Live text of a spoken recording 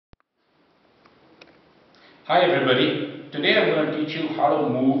Hi everybody, today I'm going to teach you how to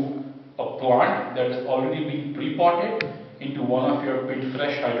move a plant that has already been pre-potted into one of your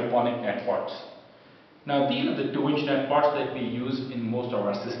pin-fresh hydroponic net pots. Now these are the 2-inch net pots that we use in most of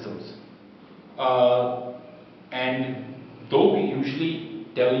our systems. And though we usually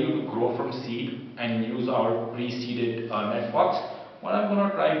tell you to grow from seed and use our pre-seeded net pots, what I'm going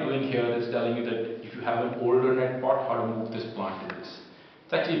to try doing here is telling you that if you have an older net pot, how to move this plant to this.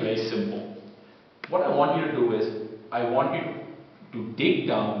 It's actually very simple. What I want you to do is, I want you to dig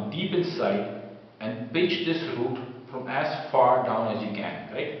down deep inside and pinch this root from as far down as you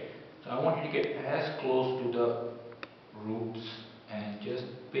can, right? So I want you to get as close to the roots and just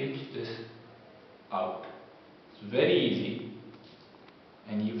pinch this out. It's very easy.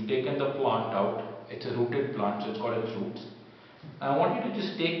 And you've taken the plant out. It's a rooted plant, so it's got its roots. And I want you to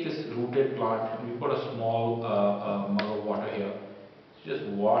just take this rooted plant, and we've got a small mug of water here. So just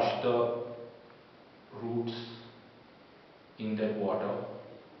wash the roots in that water,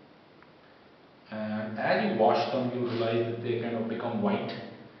 and as you wash them you realize that they kind of become white,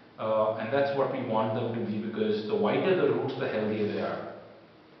 and that's what we want them to be, because the whiter the roots the healthier they are.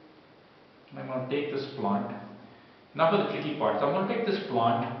 I'm going to take this plant. Now for the tricky part. So I'm going to take this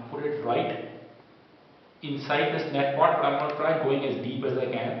plant, put it right inside this net pot, but I'm going to try going as deep as I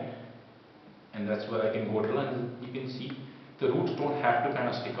can, and that's where I can go till, and you can see the roots don't have to kind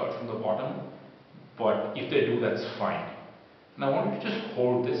of stick out from the bottom. But if they do, that's fine. Now I want you to just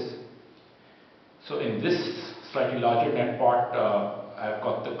hold this. So in this slightly larger net pot, I've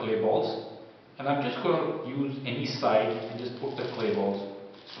got the clay balls, and I'm just going to use any side and just put the clay balls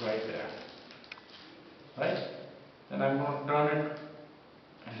right there. Right? Then I'm going to turn it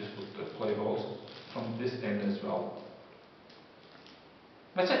and just put the clay balls from this end as well.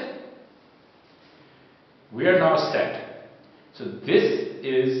 That's it. We are now set. So this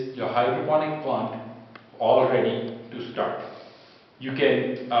is your hydroponic plant all ready to start. You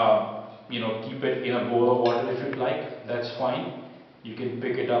can keep it in a bowl of water if you'd like, that's fine. You can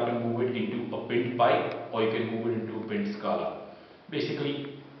pick it up and move it into a pinned pipe, or you can move it into a pinned scala.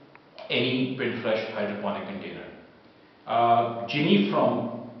 Basically any pinned fresh hydroponic container. Ginni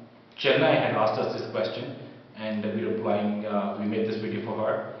from Chennai had asked us this question, and we made this video for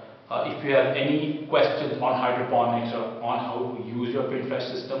her. If you have any questions on hydroponics or on how to use your pinfresh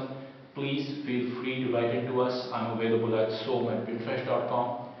system, please feel free to write into us. I'm available at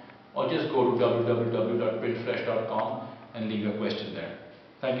som@pinfresh.com, or just go to www.pinfresh.com and leave your question there.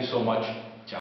 Thank you so much.